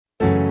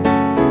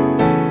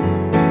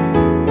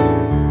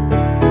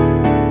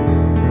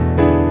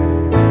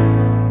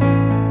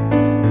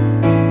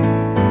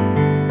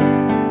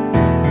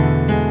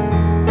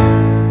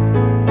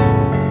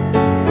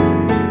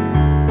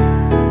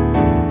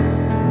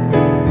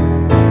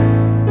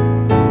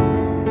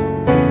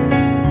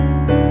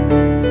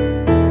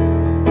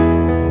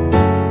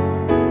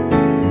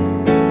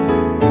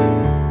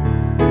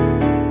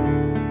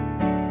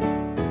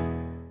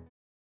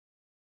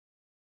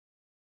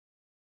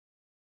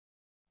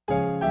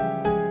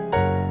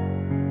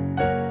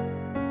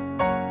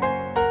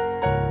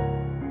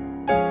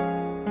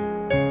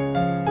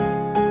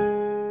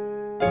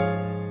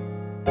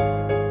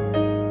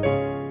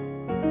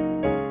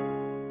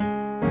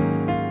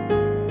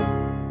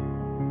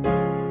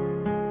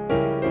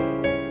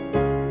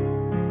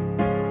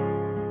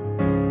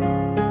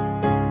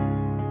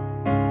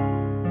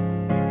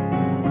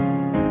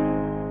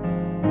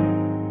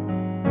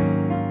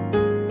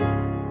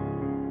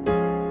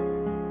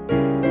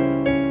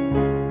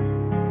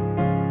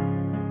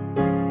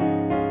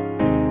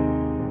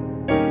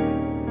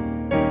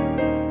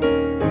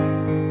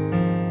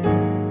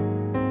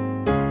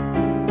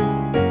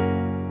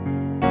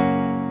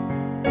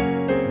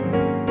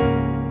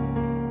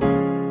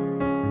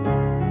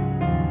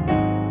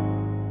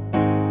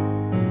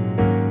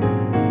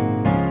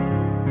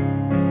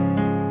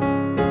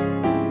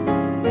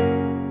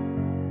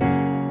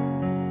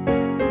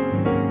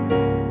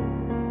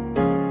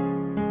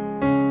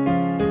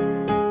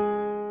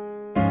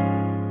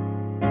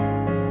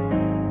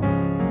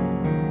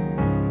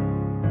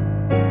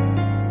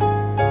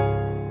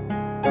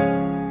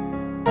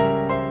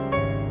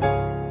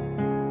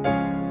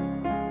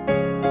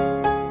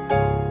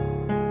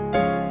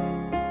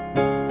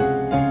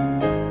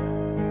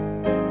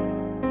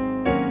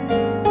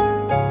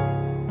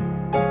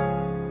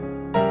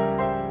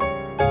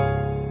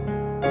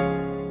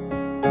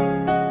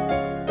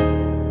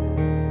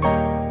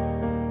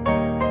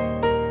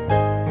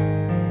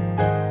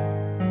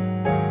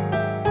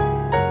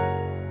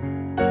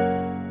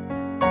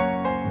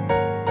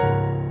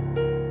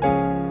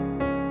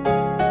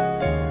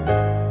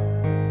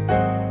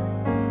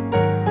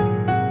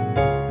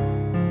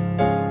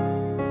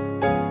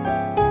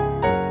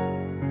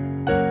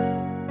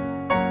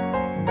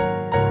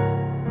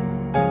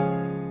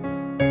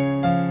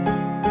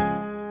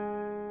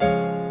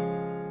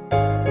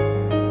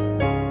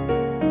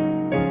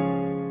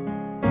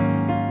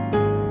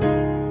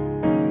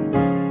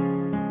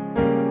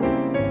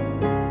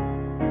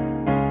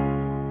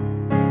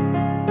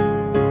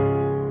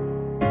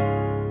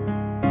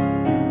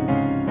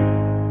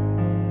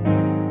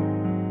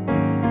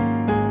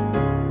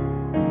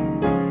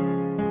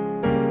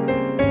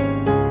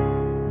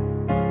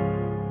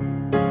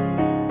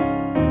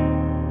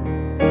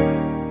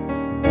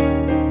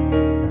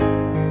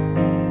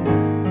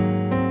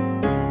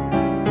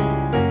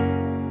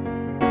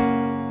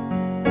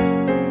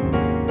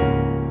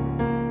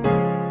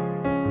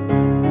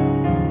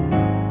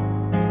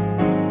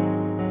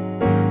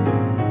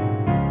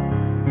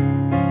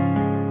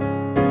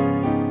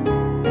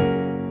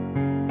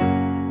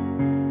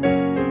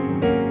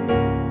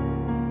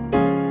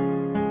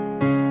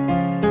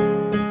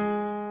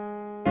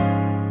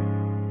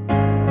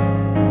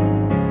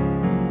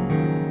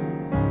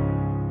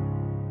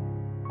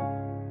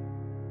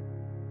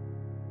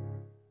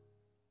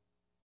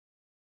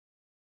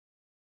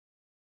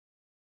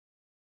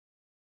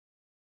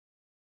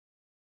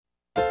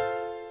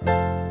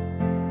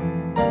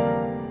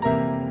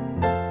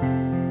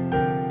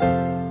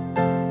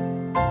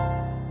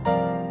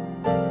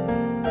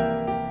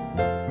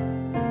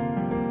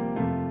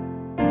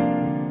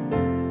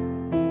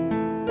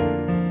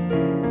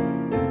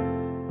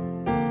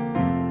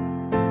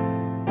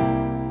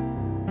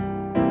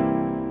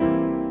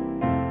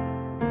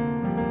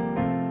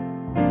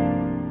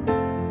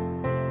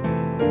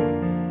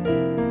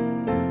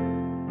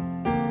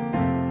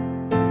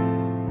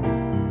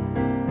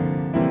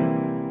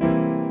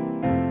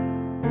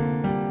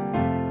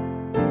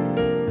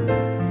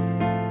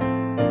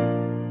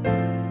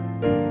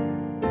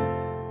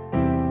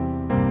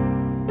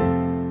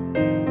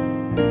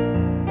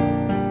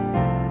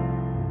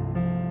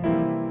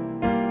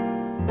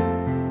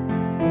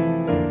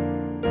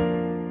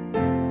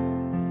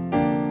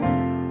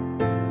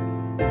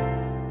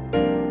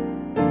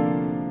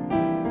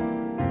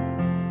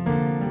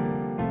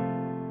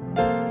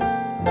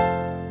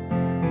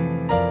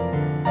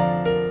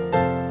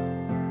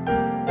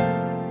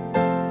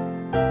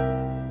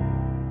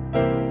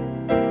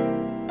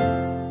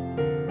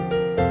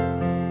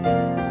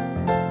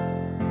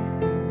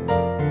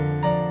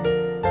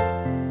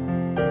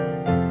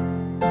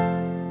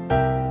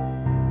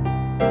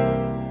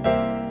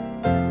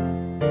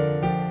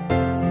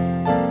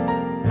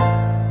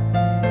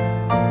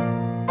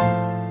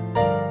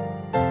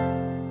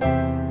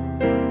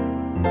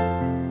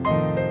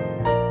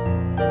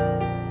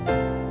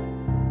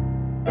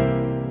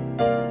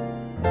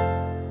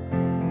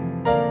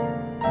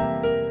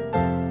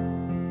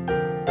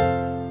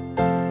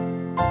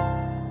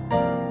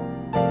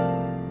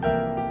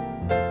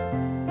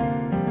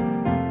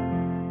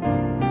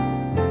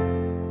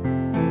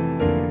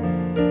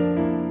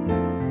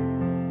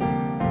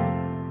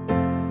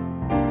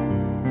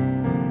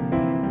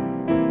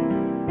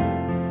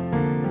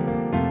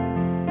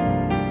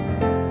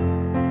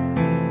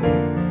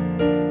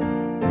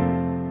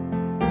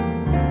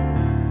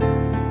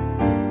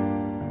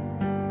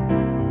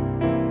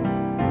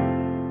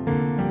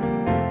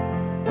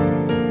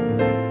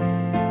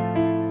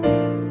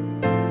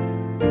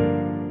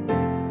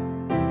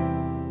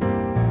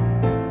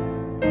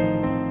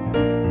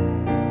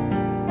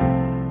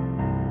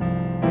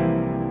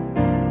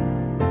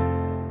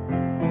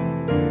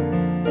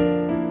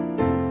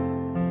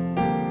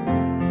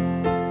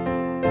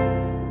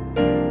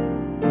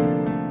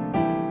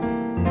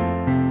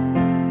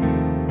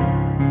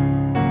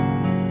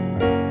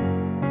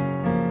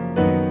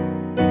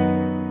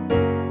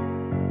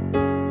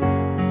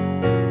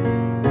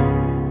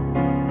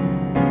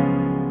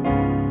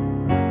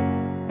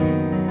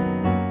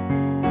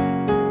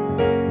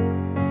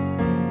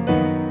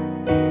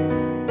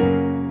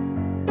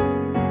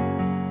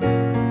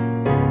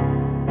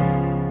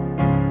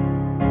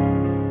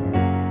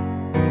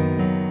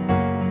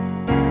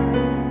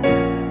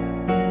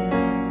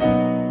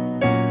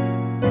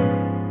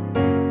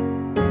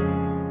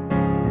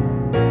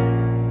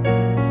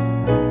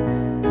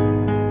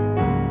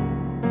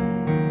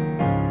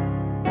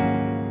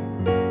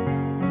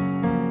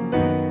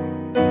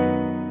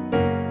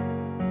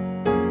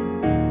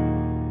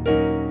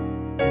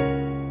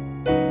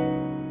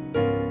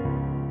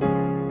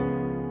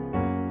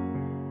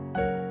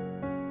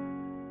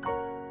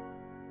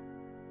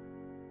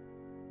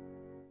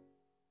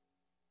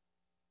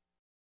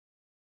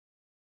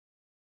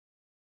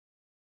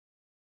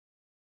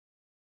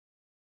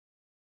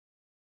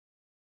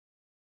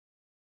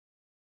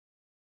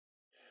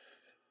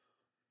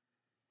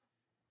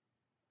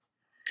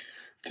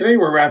Today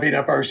we're wrapping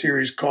up our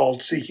series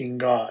called Seeking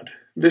God.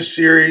 This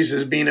series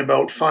has been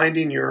about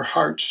finding your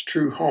heart's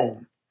true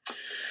home.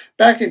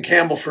 Back in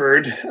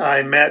Campbellford,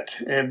 I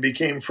met and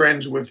became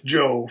friends with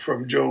Joe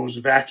from Joe's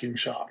Vacuum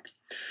Shop.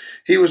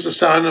 He was the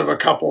son of a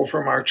couple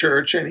from our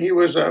church, and he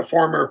was a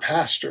former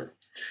pastor.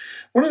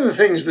 One of the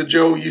things that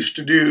Joe used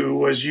to do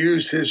was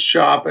use his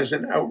shop as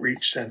an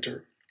outreach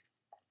center.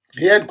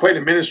 He had quite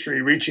a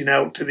ministry reaching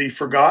out to the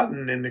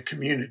forgotten in the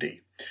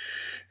community.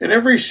 And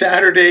every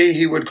Saturday,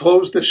 he would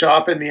close the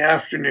shop in the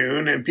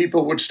afternoon, and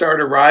people would start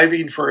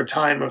arriving for a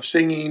time of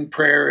singing,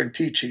 prayer, and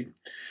teaching.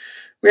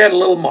 We had a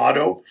little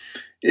motto: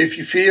 if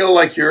you feel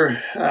like you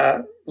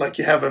have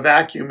a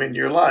vacuum in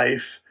your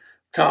life,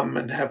 come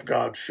and have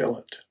God fill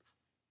it.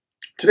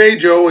 Today,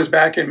 Joe is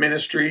back in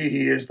ministry.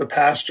 He is the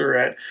pastor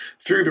at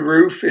Through the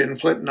Roof in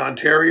Flinton,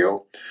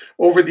 Ontario.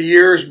 Over the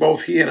years,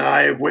 both he and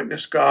I have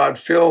witnessed God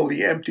fill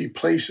the empty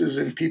places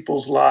in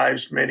people's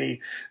lives many,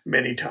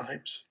 many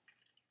times.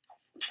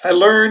 I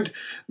learned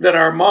that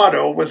our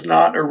motto was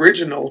not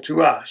original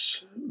to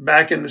us.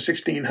 Back in the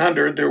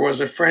 1600s, there was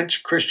a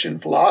French Christian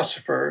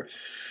philosopher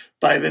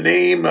by the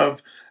name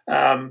of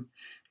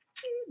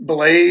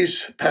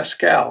Blaise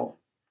Pascal.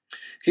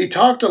 He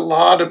talked a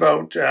lot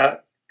about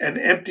an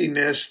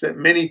emptiness that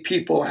many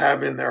people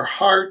have in their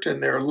heart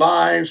and their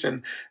lives,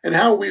 and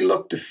how we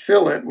look to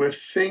fill it with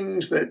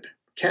things that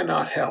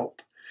cannot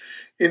help,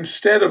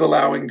 instead of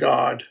allowing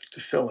God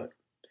to fill it,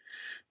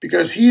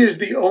 because he is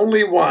the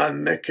only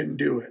one that can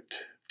do it.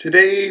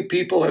 Today,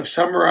 people have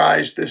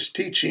summarized this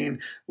teaching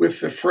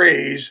with the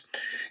phrase,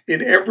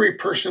 in every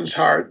person's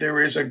heart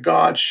there is a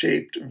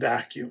God-shaped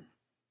vacuum.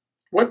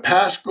 What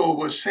Pascal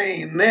was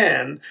saying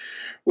then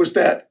was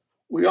that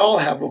we all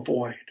have a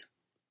void,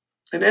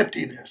 an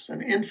emptiness,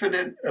 an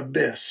infinite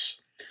abyss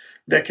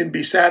that can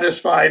be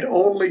satisfied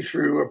only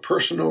through a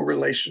personal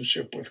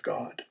relationship with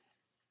God.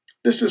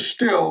 This is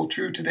still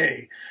true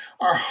today.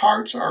 Our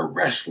hearts are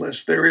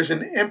restless. There is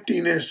an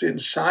emptiness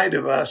inside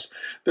of us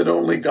that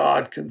only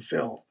God can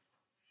fill.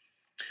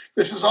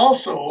 This is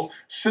also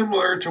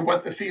similar to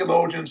what the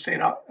theologian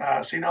St.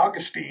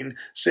 Augustine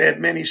said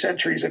many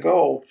centuries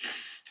ago.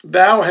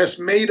 Thou hast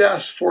made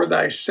us for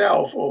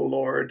thyself, O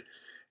Lord,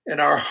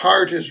 and our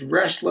heart is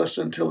restless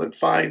until it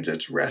finds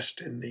its rest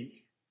in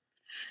thee.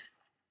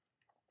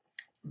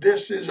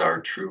 This is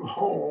our true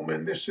home,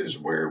 and this is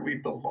where we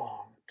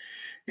belong,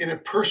 in a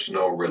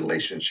personal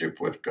relationship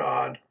with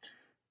God,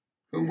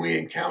 whom we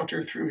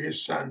encounter through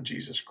his Son,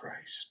 Jesus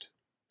Christ.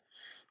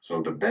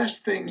 So the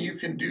best thing you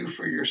can do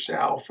for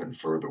yourself and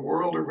for the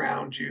world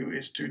around you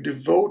is to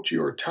devote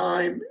your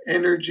time,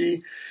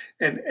 energy,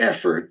 and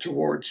effort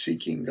towards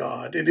seeking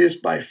God. It is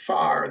by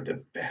far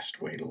the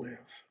best way to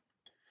live.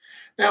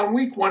 Now, in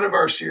week 1 of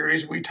our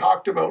series, we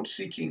talked about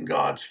seeking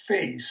God's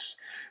face,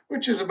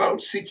 which is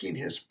about seeking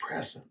his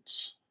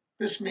presence.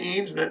 This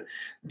means that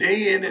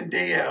day in and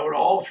day out,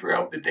 all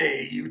throughout the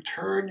day, you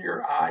turn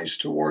your eyes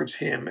towards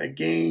him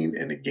again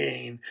and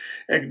again,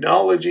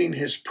 acknowledging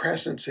his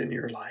presence in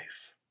your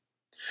life.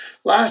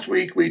 Last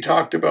week, we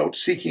talked about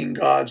seeking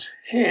God's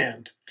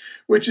hand,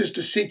 which is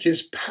to seek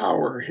his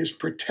power, his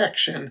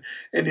protection,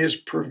 and his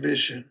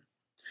provision.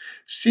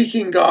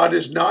 Seeking God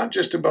is not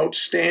just about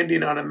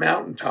standing on a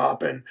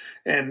mountaintop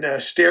and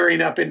staring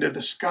up into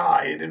the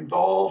sky. It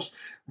involves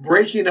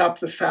breaking up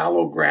the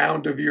fallow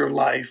ground of your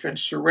life and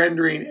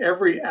surrendering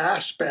every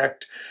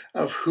aspect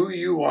of who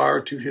you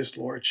are to his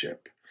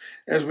lordship.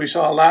 As we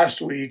saw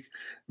last week,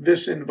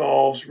 this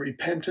involves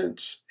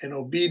repentance and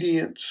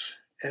obedience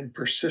and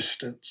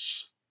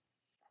persistence.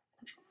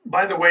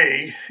 By the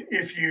way,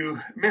 if you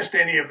missed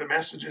any of the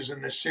messages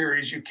in this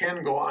series, you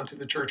can go onto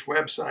the church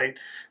website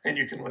and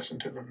you can listen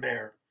to them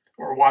there,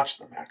 or watch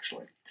them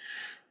actually.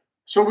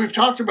 So we've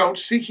talked about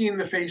seeking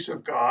the face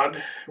of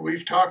God,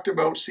 we've talked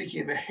about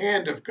seeking the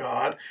hand of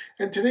God,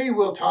 and today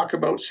we'll talk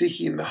about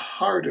seeking the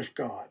heart of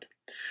God.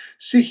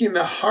 Seeking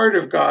the heart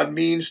of God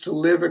means to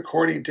live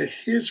according to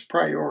his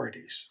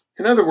priorities.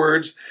 In other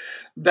words,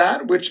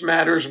 that which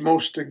matters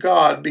most to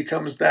God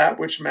becomes that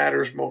which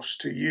matters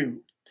most to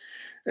you.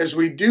 As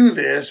we do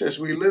this, as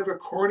we live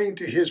according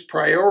to his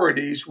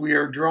priorities, we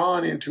are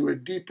drawn into a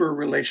deeper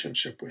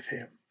relationship with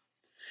him.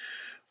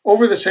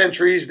 Over the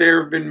centuries,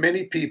 there have been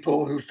many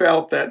people who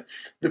felt that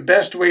the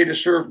best way to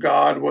serve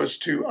God was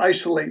to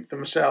isolate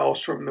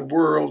themselves from the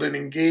world and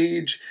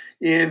engage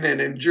in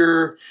and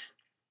endure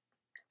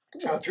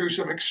through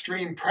some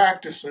extreme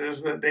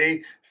practices that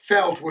they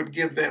felt would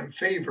give them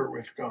favor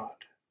with God.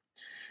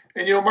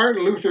 And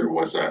Martin Luther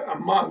was a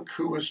monk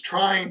who was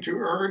trying to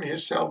earn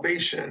his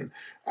salvation,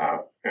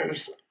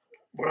 as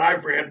what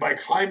I've read, by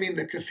climbing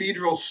the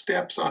cathedral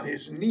steps on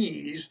his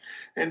knees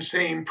and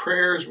saying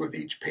prayers with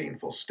each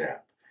painful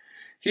step.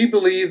 He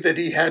believed that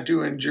he had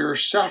to endure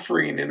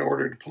suffering in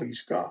order to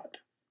please God.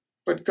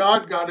 But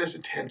God got his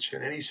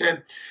attention, and he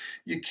said,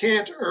 you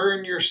can't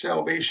earn your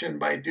salvation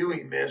by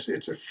doing this.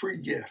 It's a free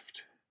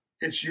gift.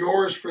 It's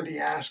yours for the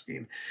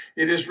asking.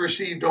 It is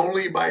received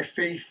only by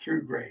faith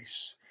through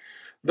grace.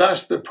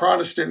 Thus, the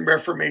Protestant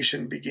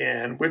Reformation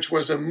began, which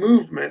was a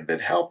movement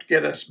that helped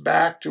get us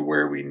back to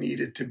where we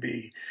needed to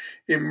be,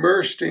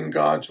 immersed in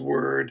God's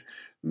Word,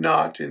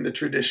 not in the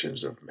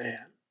traditions of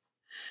man.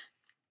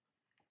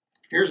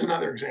 Here's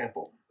another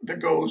example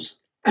that goes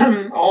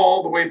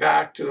all the way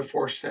back to the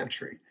 4th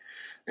century.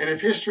 And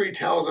if history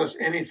tells us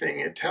anything,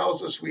 it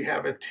tells us we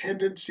have a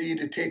tendency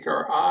to take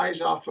our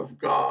eyes off of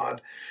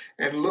God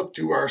and look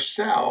to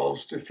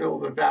ourselves to fill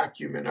the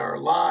vacuum in our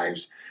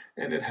lives,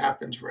 and it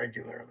happens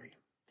regularly.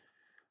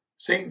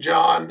 St.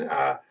 John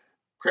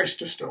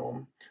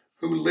Chrysostom,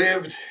 who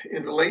lived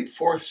in the late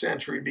 4th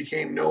century,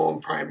 became known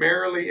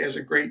primarily as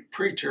a great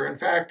preacher. In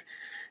fact,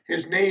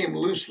 his name,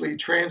 loosely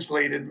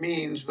translated,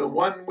 means the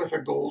one with a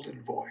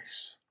golden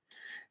voice.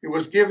 It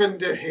was given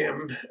to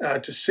him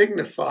to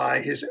signify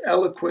his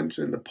eloquence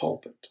in the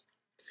pulpit.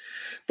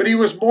 But he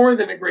was more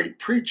than a great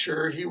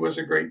preacher, he was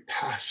a great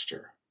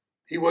pastor.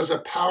 He was a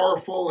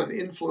powerful and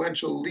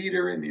influential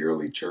leader in the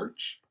early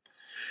church.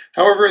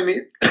 However, in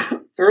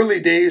the early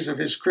days of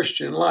his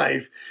Christian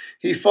life,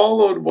 he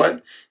followed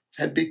what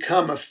had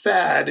become a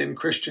fad in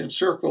Christian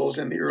circles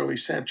in the early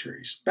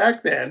centuries.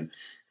 Back then,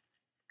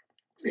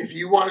 if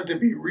you wanted to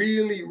be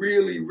really,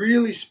 really,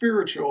 really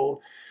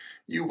spiritual,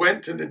 you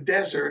went to the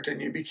desert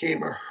and you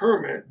became a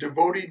hermit,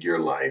 devoted your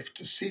life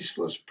to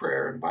ceaseless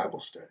prayer and Bible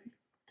study.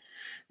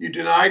 You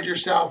denied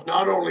yourself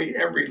not only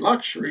every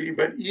luxury,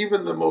 but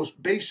even the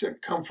most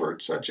basic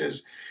comforts, such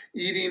as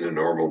eating a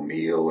normal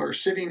meal or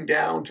sitting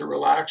down to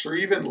relax or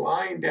even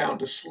lying down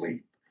to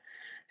sleep.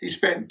 He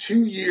spent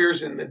 2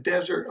 years in the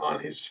desert on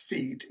his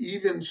feet,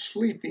 even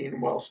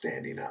sleeping while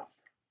standing up.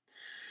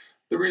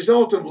 The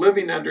result of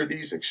living under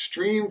these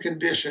extreme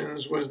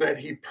conditions was that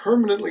he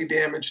permanently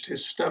damaged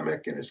his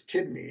stomach and his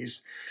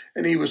kidneys,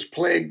 and he was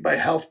plagued by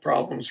health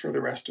problems for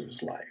the rest of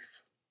his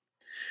life.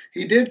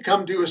 He did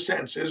come to his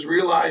senses,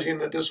 realizing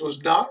that this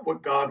was not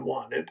what God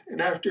wanted, and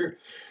after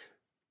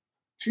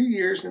 2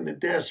 years in the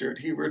desert,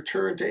 he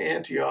returned to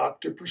Antioch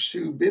to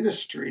pursue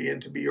ministry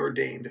and to be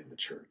ordained in the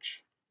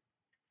church.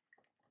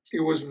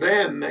 It was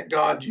then that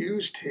God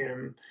used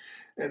him,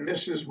 and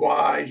this is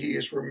why he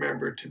is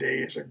remembered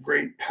today as a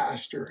great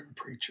pastor and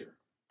preacher.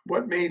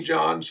 What made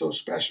John so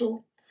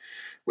special?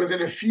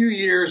 Within a few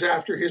years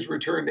after his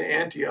return to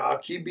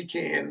Antioch, he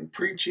began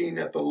preaching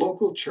at the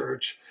local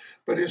church,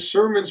 but his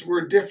sermons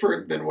were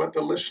different than what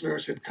the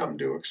listeners had come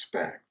to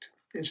expect.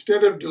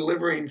 Instead of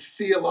delivering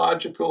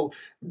theological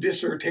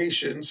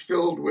dissertations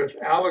filled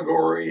with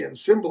allegory and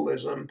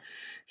symbolism,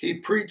 he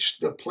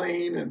preached the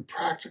plain and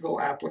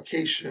practical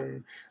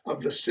application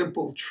of the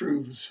simple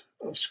truths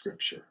of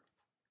Scripture.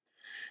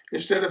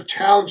 Instead of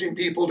challenging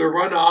people to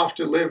run off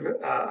to live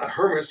a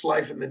hermit's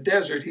life in the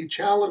desert, he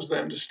challenged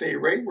them to stay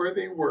right where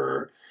they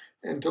were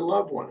and to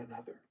love one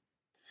another.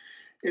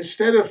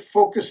 Instead of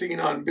focusing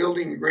on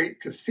building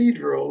great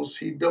cathedrals,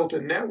 he built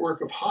a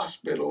network of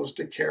hospitals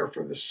to care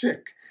for the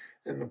sick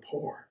and the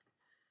poor.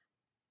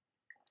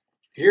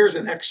 Here's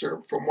an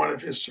excerpt from one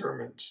of his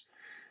sermons.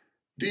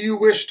 Do you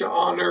wish to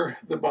honor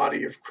the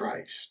body of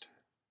Christ?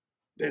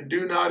 Then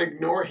do not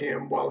ignore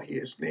him while he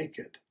is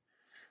naked.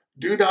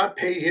 Do not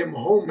pay him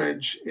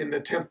homage in the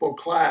temple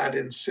clad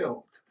in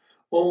silk,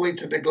 only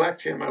to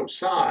neglect him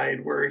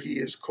outside where he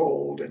is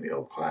cold and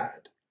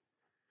ill-clad.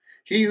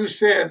 He who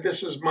said,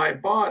 "This is my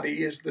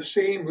body," is the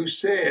same who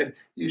said,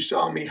 "You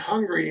saw me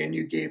hungry and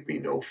you gave me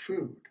no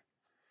food."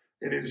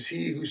 And it is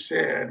he who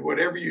said,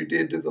 "Whatever you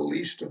did to the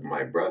least of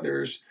my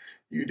brothers,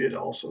 you did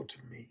also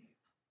to me."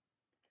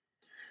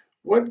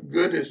 What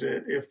good is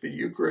it if the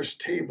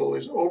Eucharist table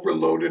is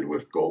overloaded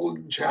with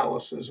golden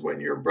chalices when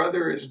your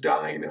brother is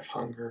dying of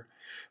hunger?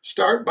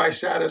 Start by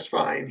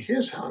satisfying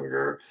his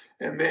hunger,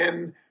 and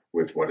then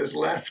with what is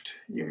left,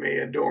 you may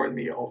adorn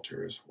the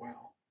altar as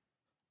well.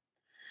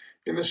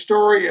 In the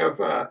story of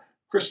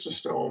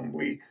Chrysostom,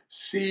 we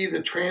see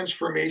the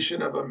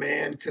transformation of a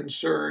man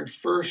concerned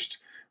first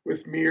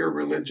with mere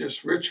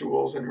religious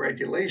rituals and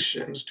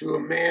regulations to a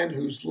man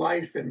whose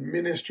life and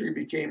ministry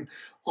became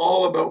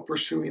all about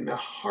pursuing the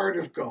heart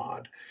of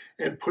God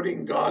and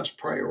putting God's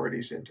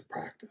priorities into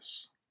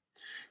practice.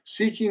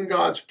 Seeking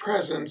God's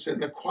presence in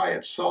the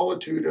quiet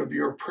solitude of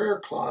your prayer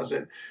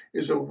closet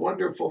is a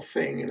wonderful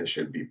thing, and it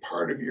should be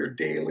part of your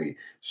daily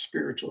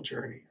spiritual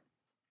journey.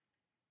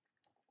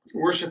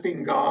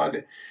 Worshiping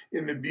God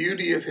in the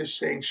beauty of his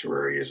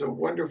sanctuary is a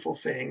wonderful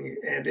thing,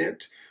 and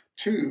it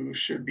too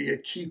should be a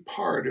key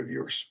part of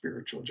your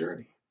spiritual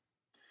journey.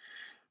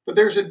 But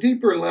there's a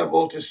deeper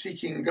level to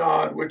seeking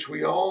God which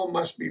we all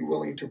must be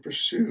willing to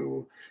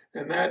pursue,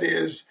 and that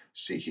is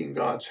seeking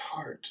God's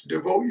heart.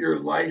 Devote your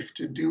life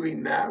to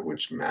doing that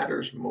which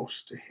matters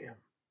most to him.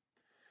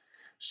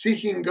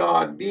 Seeking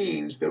God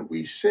means that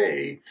we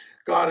say,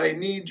 God, I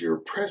need your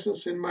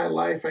presence in my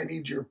life. I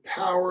need your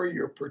power,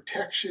 your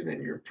protection,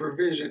 and your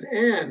provision,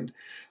 and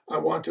I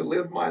want to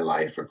live my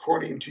life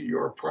according to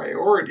your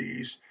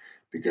priorities,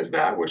 because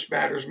that which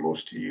matters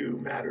most to you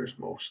matters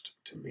most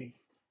to me.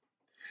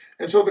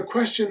 And so the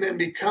question then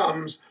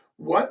becomes,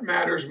 what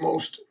matters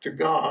most to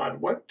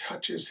God? What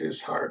touches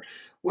his heart?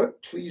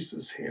 What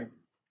pleases him?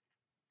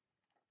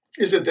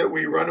 Is it that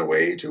we run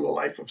away to a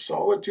life of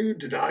solitude,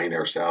 denying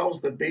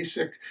ourselves the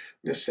basic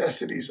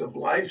necessities of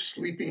life,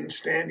 sleeping,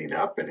 standing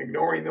up, and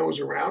ignoring those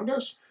around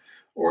us?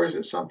 Or is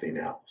it something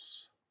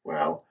else?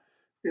 Well,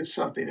 it's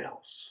something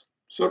else.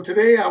 So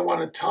today I want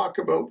to talk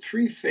about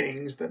three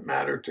things that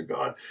matter to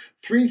God,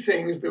 three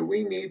things that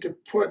we need to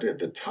put at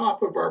the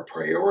top of our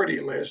priority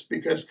list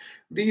because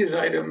these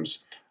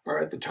items are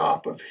at the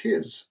top of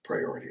His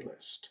priority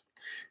list.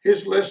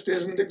 His list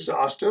isn't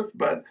exhaustive,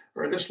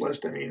 or this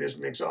list,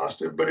 isn't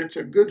exhaustive, but it's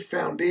a good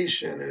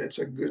foundation and it's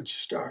a good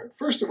start.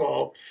 First of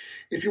all,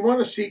 if you want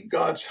to seek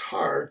God's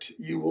heart,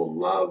 you will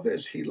love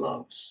as He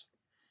loves.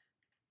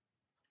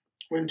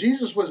 When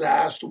Jesus was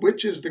asked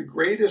which is the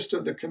greatest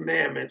of the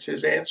commandments,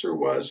 His answer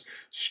was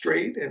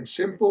straight and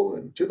simple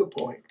and to the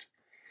point.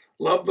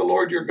 Love the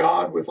Lord your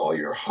God with all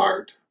your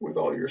heart, with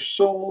all your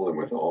soul, and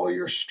with all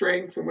your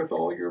strength, and with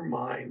all your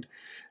mind,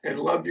 and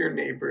love your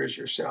neighbor as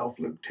yourself,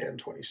 Luke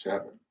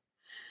 10:27.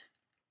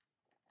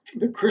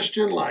 The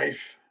Christian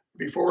life,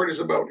 before it is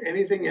about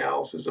anything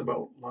else, is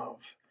about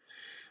love.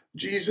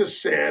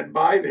 Jesus said,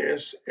 "By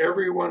this,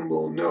 everyone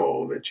will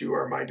know that you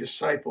are my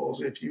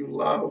disciples if you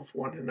love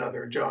one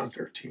another," John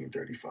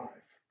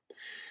 13:35.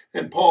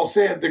 And Paul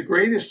said, the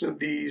greatest of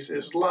these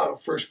is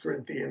love, 1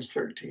 Corinthians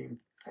 13,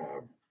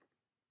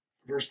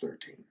 verse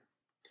 13.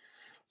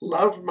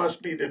 Love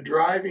must be the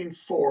driving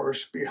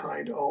force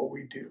behind all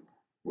we do.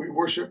 We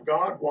worship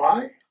God.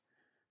 Why?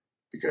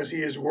 Because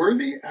He is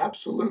worthy?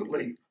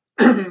 Absolutely.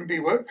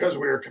 Because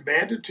we are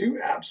commanded to?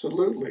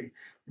 Absolutely.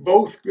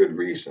 Both good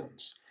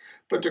reasons.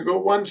 But to go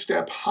one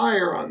step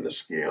higher on the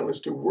scale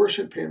is to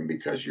worship Him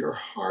because your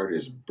heart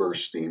is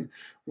bursting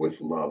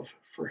with love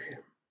for Him.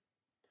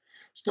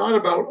 It's not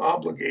about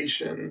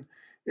obligation,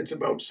 it's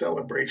about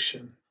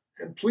celebration.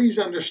 And please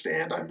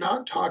understand, I'm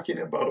not talking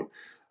about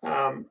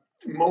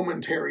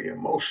momentary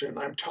emotion.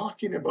 I'm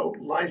talking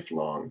about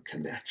lifelong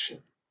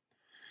connection.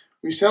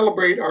 We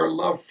celebrate our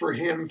love for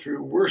Him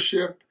through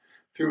worship,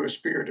 through a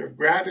spirit of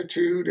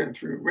gratitude, and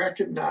through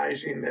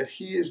recognizing that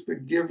He is the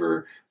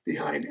giver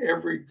behind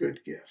every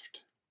good gift.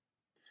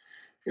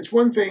 It's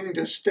one thing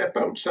to step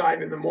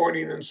outside in the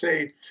morning and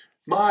say,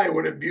 "My,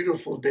 what a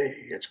beautiful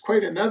day." It's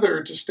quite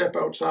another to step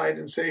outside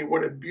and say,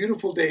 "What a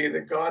beautiful day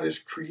that God has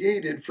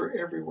created for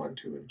everyone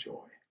to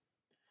enjoy."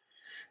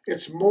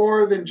 It's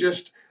more than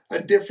just a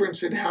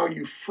difference in how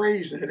you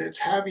phrase it. It's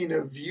having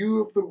a view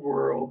of the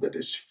world that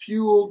is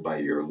fueled by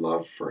your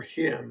love for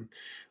Him.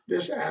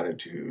 This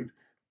attitude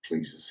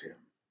pleases Him.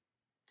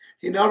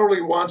 He not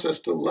only wants us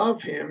to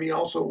love Him, He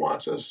also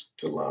wants us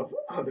to love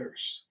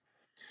others.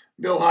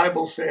 Bill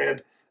Hybels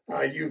said,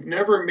 "You've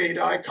never made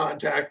eye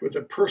contact with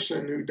a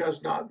person who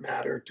does not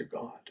matter to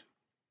God."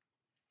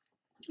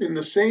 In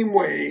the same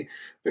way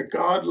that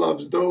God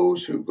loves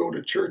those who go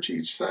to church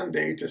each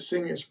Sunday to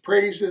sing His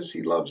praises,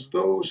 He loves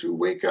those who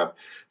wake up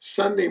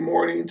Sunday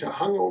morning to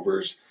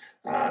hungover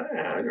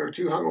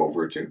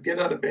to get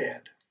out of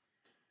bed.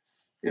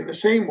 In the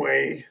same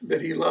way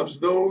that He loves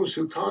those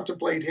who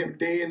contemplate Him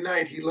day and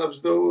night, He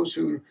loves those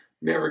who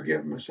never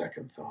give Him a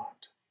second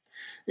thought.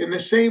 In the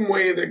same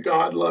way that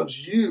God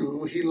loves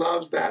you, He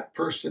loves that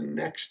person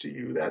next to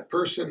you, that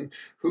person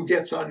who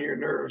gets on your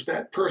nerves,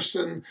 that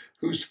person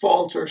whose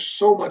faults are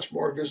so much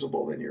more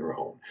visible than your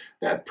own,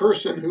 that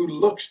person who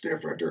looks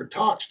different or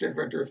talks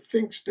different or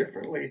thinks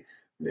differently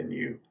than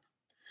you.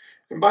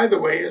 And by the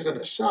way, as an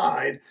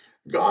aside,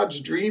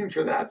 God's dream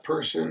for that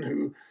person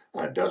who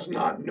does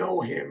not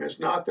know Him is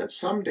not that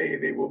someday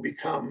they will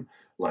become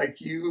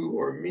like you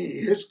or me.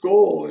 His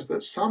goal is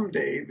that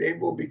someday they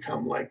will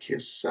become like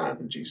His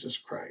Son, Jesus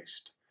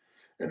Christ.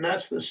 And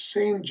that's the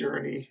same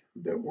journey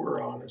that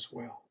we're on as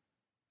well.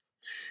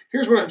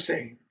 Here's what I'm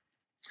saying.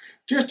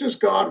 Just as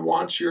God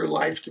wants your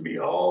life to be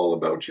all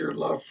about your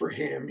love for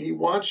Him, He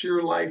wants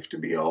your life to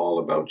be all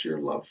about your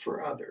love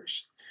for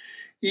others.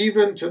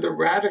 Even to the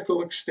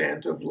radical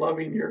extent of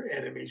loving your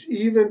enemies,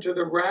 even to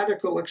the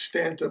radical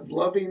extent of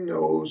loving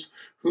those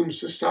whom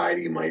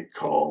society might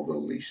call the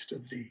least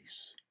of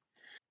these.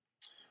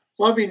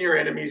 Loving your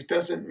enemies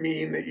doesn't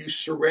mean that you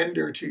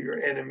surrender to your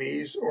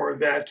enemies or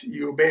that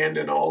you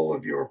abandon all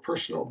of your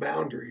personal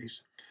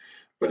boundaries,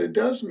 but it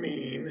does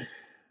mean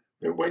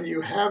that when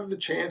you have the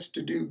chance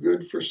to do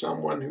good for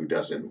someone who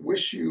doesn't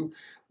wish you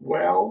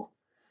well,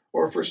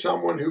 or for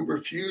someone who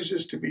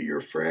refuses to be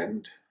your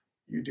friend,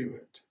 you do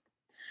it.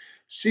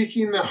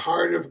 Seeking the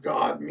heart of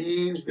God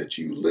means that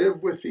you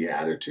live with the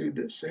attitude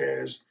that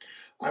says,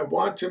 I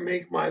want to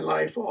make my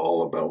life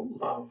all about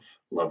love,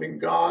 loving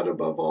God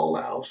above all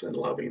else and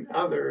loving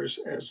others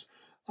as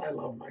I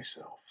love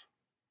myself.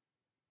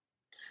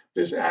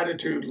 This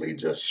attitude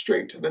leads us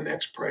straight to the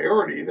next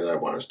priority that I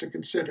want us to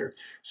consider.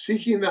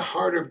 Seeking the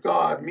heart of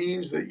God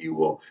means that you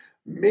will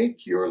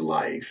make your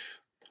life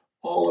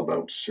all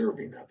about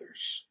serving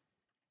others.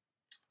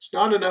 It's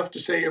not enough to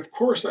say, of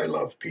course I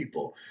love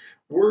people.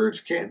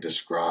 Words can't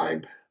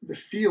describe the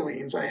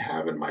feelings I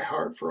have in my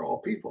heart for all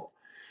people.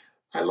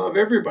 I love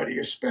everybody,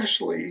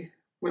 especially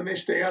when they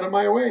stay out of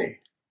my way.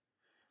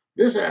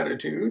 This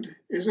attitude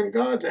isn't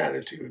God's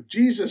attitude.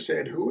 Jesus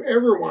said,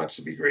 "Whoever wants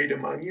to be great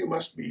among you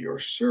must be your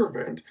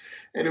servant,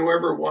 and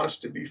whoever wants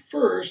to be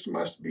first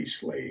must be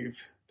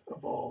slave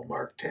of all."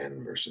 Mark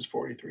 10, verses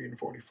 43 and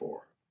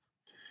 44.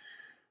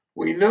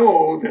 We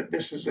know that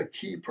this is a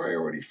key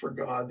priority for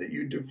God, that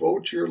you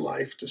devote your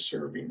life to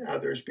serving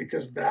others,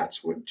 because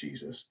that's what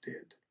Jesus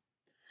did.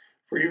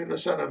 For even the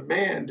Son of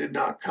Man did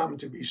not come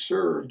to be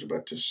served,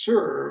 but to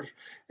serve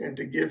and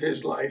to give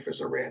his life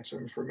as a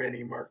ransom for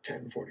many. Mark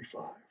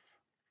 10:45.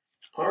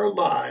 Our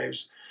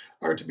lives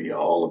are to be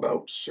all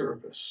about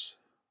service.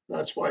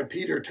 That's why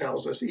Peter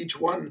tells us each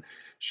one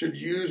should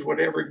use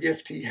whatever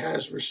gift he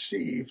has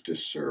received to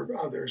serve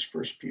others.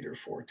 1 Peter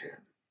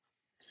 4:10.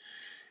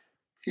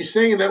 He's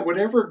saying that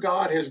whatever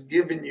God has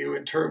given you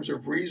in terms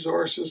of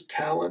resources,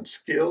 talent,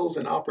 skills,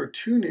 and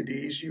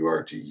opportunities, you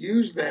are to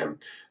use them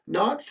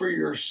not for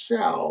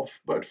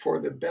yourself, but for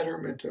the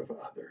betterment of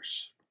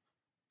others.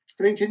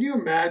 I mean, can you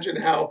imagine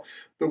how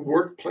the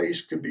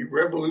workplace could be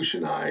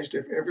revolutionized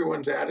if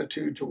everyone's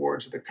attitude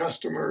towards the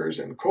customers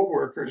and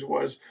coworkers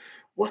was,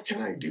 "What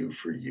can I do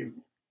for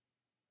you?"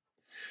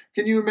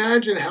 Can you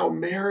imagine how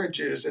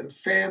marriages and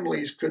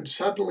families could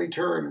suddenly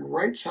turn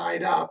right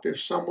side up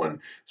if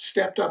someone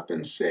stepped up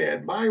and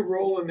said, "My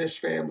role in this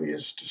family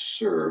is to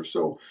serve,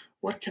 so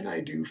what can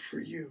I do for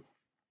you?"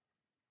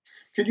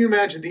 Can you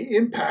imagine the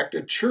impact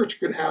a church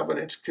could have on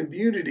its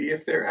community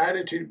if their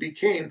attitude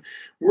became,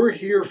 "We're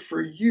here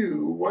for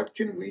you, what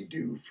can we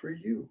do for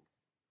you?"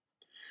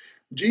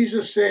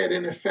 Jesus said,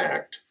 in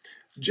effect,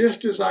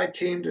 "Just as I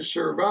came to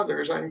serve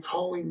others, I'm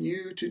calling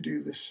you to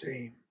do the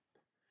same."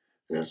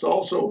 And it's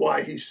also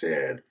why he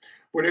said,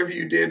 "Whatever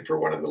you did for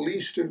one of the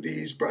least of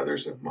these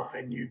brothers of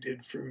mine, you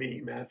did for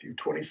me." Matthew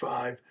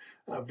 25,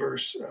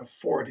 verse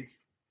 40.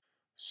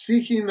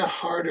 Seeking the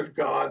heart of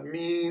God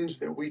means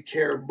that we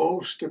care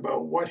most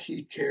about what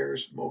he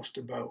cares most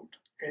about,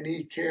 and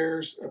he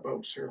cares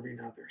about serving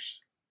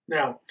others.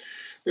 Now,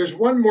 there's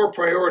one more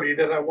priority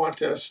that I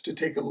want us to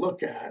take a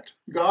look at.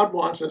 God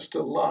wants us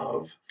to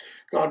love,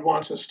 God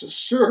wants us to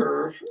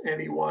serve,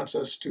 and he wants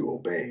us to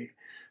obey.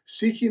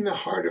 Seeking the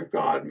heart of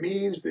God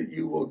means that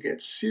you will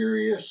get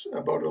serious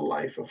about a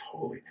life of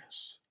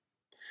holiness.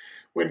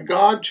 When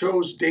God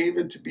chose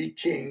David to be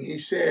king, he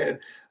said,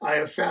 "I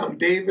have found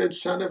David,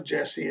 son of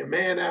Jesse, a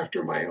man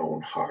after my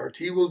own heart.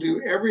 He will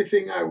do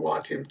everything I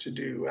want him to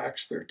do."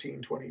 Acts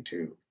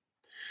 13:22.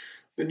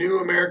 The New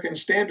American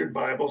Standard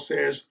Bible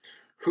says,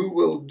 "Who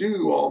will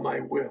do all my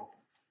will."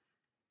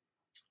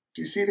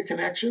 Do you see the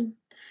connection?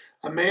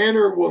 A man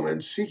or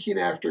woman seeking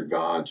after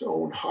God's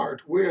own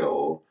heart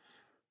will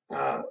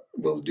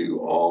do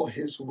all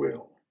his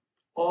will,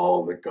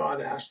 all that God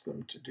asked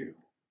them to do.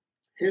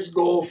 His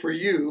goal for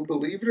you,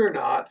 believe it or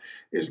not,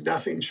 is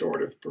nothing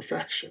short of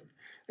perfection,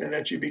 and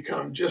that you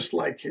become just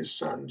like his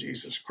son,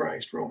 Jesus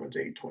Christ, Romans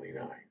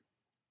 8:29.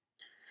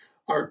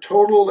 Our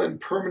total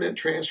and permanent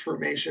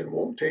transformation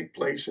won't take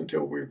place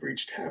until we've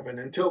reached heaven.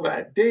 Until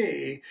that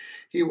day,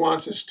 he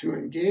wants us to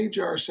engage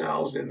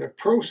ourselves in the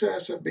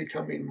process of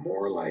becoming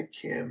more like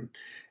him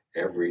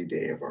every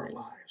day of our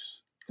lives.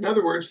 In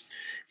other words,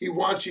 he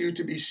wants you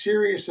to be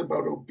serious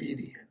about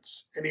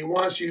obedience, and he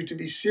wants you to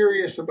be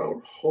serious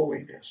about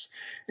holiness,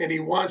 and he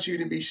wants you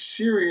to be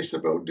serious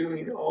about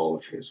doing all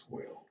of his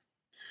will.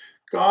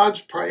 God's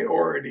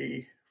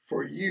priority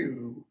for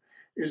you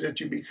is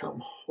that you become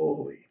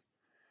holy.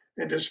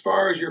 And as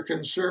far as you're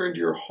concerned,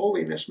 your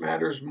holiness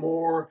matters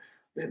more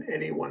than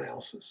anyone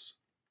else's.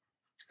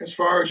 As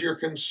far as you're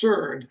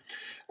concerned,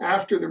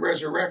 after the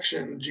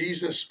resurrection,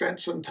 Jesus spent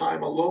some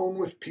time alone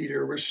with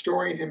Peter,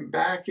 restoring him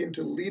back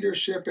into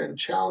leadership and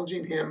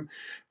challenging him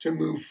to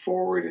move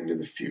forward into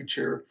the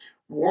future,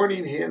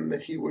 warning him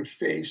that he would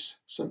face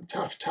some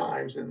tough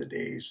times in the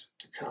days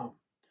to come.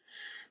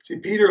 See,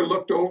 Peter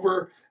looked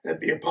over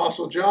at the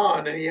Apostle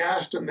John and he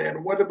asked him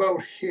then, "What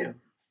about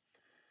him?"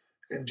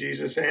 And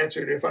Jesus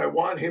answered, "If I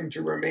want him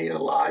to remain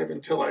alive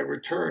until I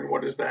return,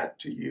 what is that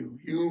to you?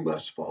 You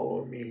must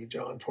follow me."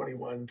 John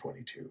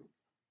 21:22.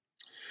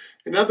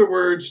 In other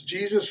words,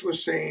 Jesus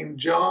was saying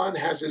John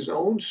has his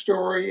own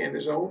story and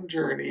his own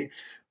journey,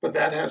 but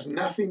that has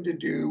nothing to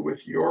do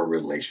with your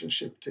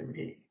relationship to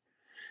me.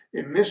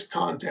 In this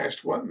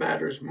context, what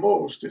matters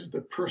most is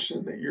the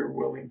person that you're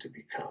willing to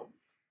become.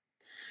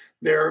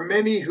 There are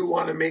many who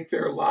want to make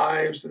their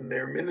lives and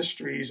their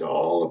ministries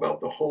all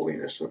about the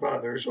holiness of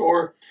others,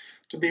 or,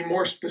 to be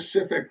more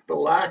specific, the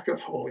lack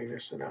of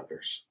holiness in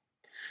others.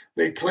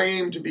 They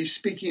claim to be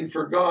speaking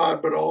for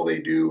God, but all they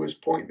do is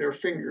point their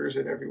fingers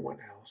at everyone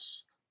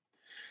else.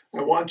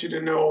 I want you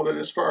to know that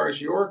as far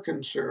as you're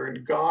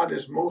concerned, God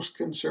is most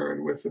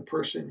concerned with the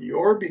person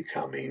you're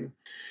becoming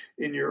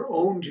in your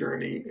own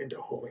journey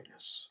into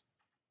holiness.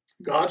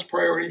 God's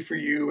priority for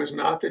you is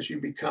not that you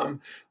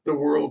become the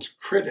world's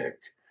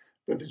critic,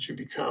 but that you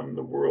become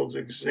the world's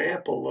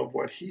example of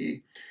what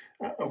he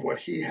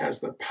has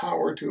the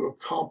power to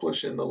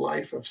accomplish in the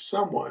life of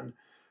someone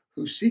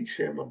who seeks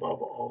him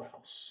above all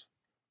else.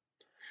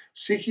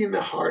 Seeking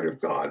the heart of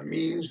God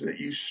means that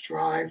you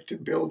strive to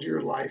build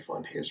your life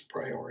on his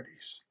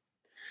priorities.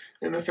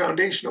 And the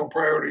foundational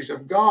priorities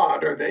of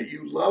God are that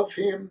you love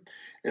Him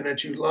and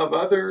that you love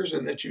others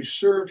and that you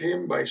serve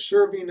Him by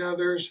serving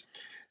others,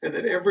 and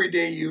that every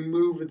day you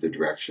move in the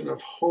direction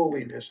of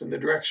holiness, in the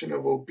direction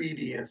of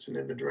obedience, and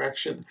in the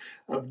direction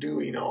of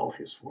doing all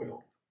His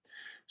will.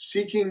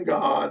 Seeking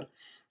God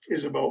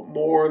is about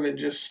more than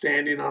just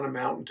standing on a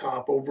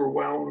mountaintop,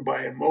 overwhelmed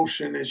by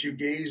emotion as you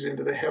gaze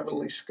into the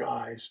heavenly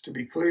skies. To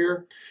be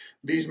clear,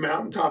 these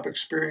mountaintop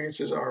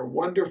experiences are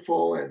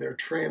wonderful and they're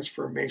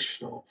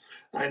transformational,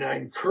 and I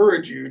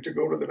encourage you to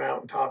go to the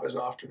mountaintop as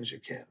often as you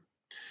can.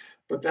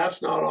 But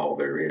that's not all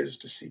there is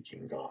to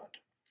seeking God.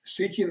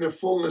 Seeking the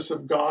fullness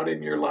of God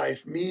in your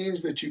life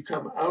means that you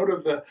come out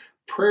of the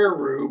prayer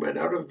room and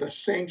out of the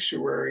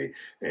sanctuary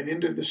and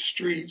into the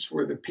streets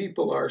where the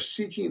people are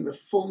seeking the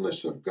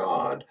fullness of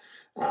God.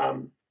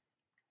 Where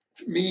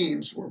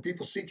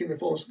people seeking the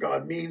fullness of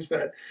God means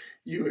that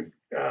you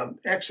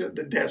exit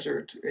the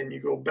desert and you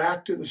go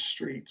back to the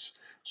streets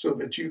so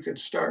that you can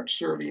start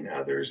serving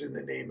others in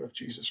the name of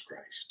Jesus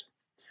Christ.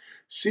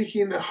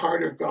 Seeking the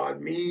heart of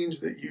God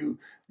means that you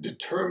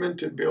determine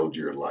to build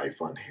your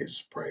life on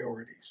His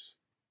priorities,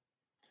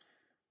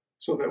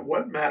 so that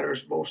what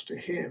matters most to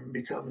Him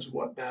becomes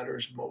what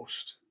matters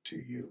most to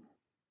you.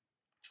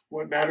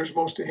 What matters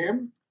most to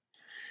Him?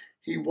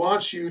 He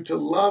wants you to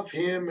love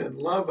Him and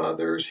love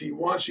others. He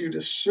wants you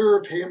to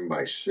serve Him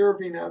by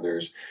serving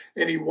others.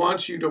 And He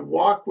wants you to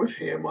walk with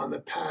Him on the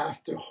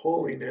path to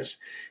holiness,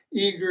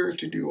 eager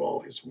to do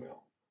all His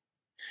will.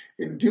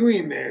 In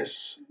doing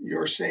this,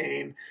 you're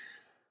saying,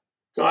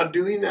 God,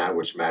 doing that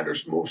which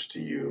matters most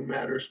to you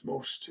matters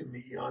most to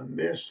me. On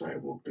this I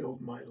will build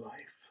my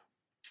life.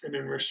 And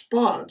in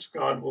response,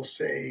 God will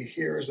say,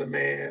 here is a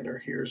man or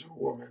here's a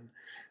woman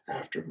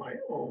after my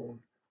own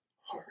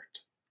heart.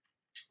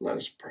 Let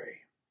us pray.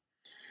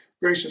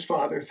 Gracious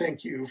Father,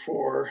 thank you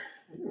for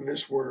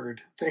this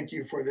word. Thank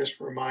you for this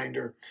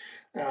reminder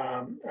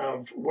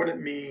of what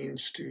it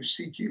means to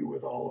seek you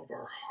with all of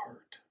our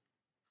heart.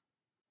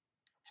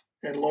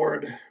 And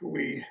Lord,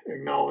 we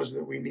acknowledge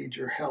that we need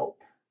your help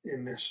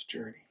in this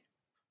journey,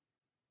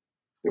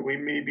 that we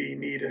maybe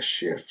need a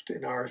shift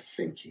in our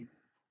thinking,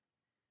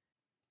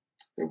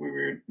 that we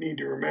need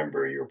to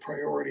remember your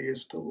priority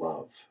is to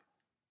love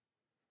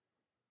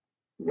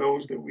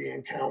those that we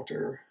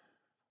encounter,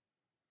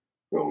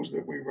 those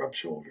that we rub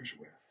shoulders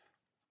with.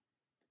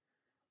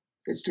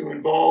 It's to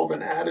involve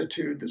an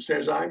attitude that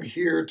says, I'm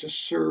here to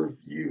serve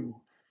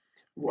you.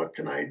 What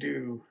can I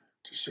do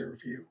to serve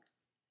you?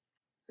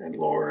 And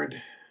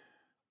Lord,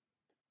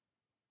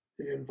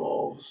 it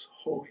involves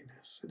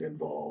holiness. It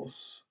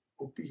involves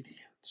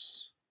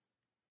obedience.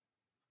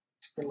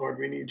 And Lord,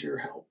 we need your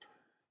help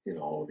in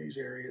all of these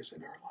areas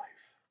in our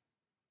life.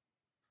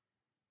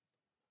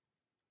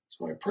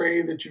 So I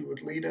pray that you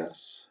would lead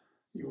us,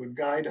 you would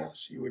guide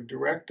us, you would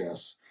direct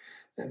us,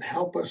 and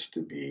help us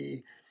to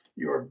be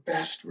your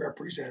best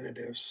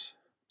representatives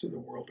to the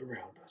world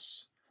around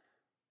us.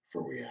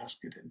 For we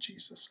ask it in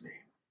Jesus'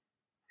 name.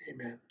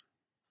 Amen.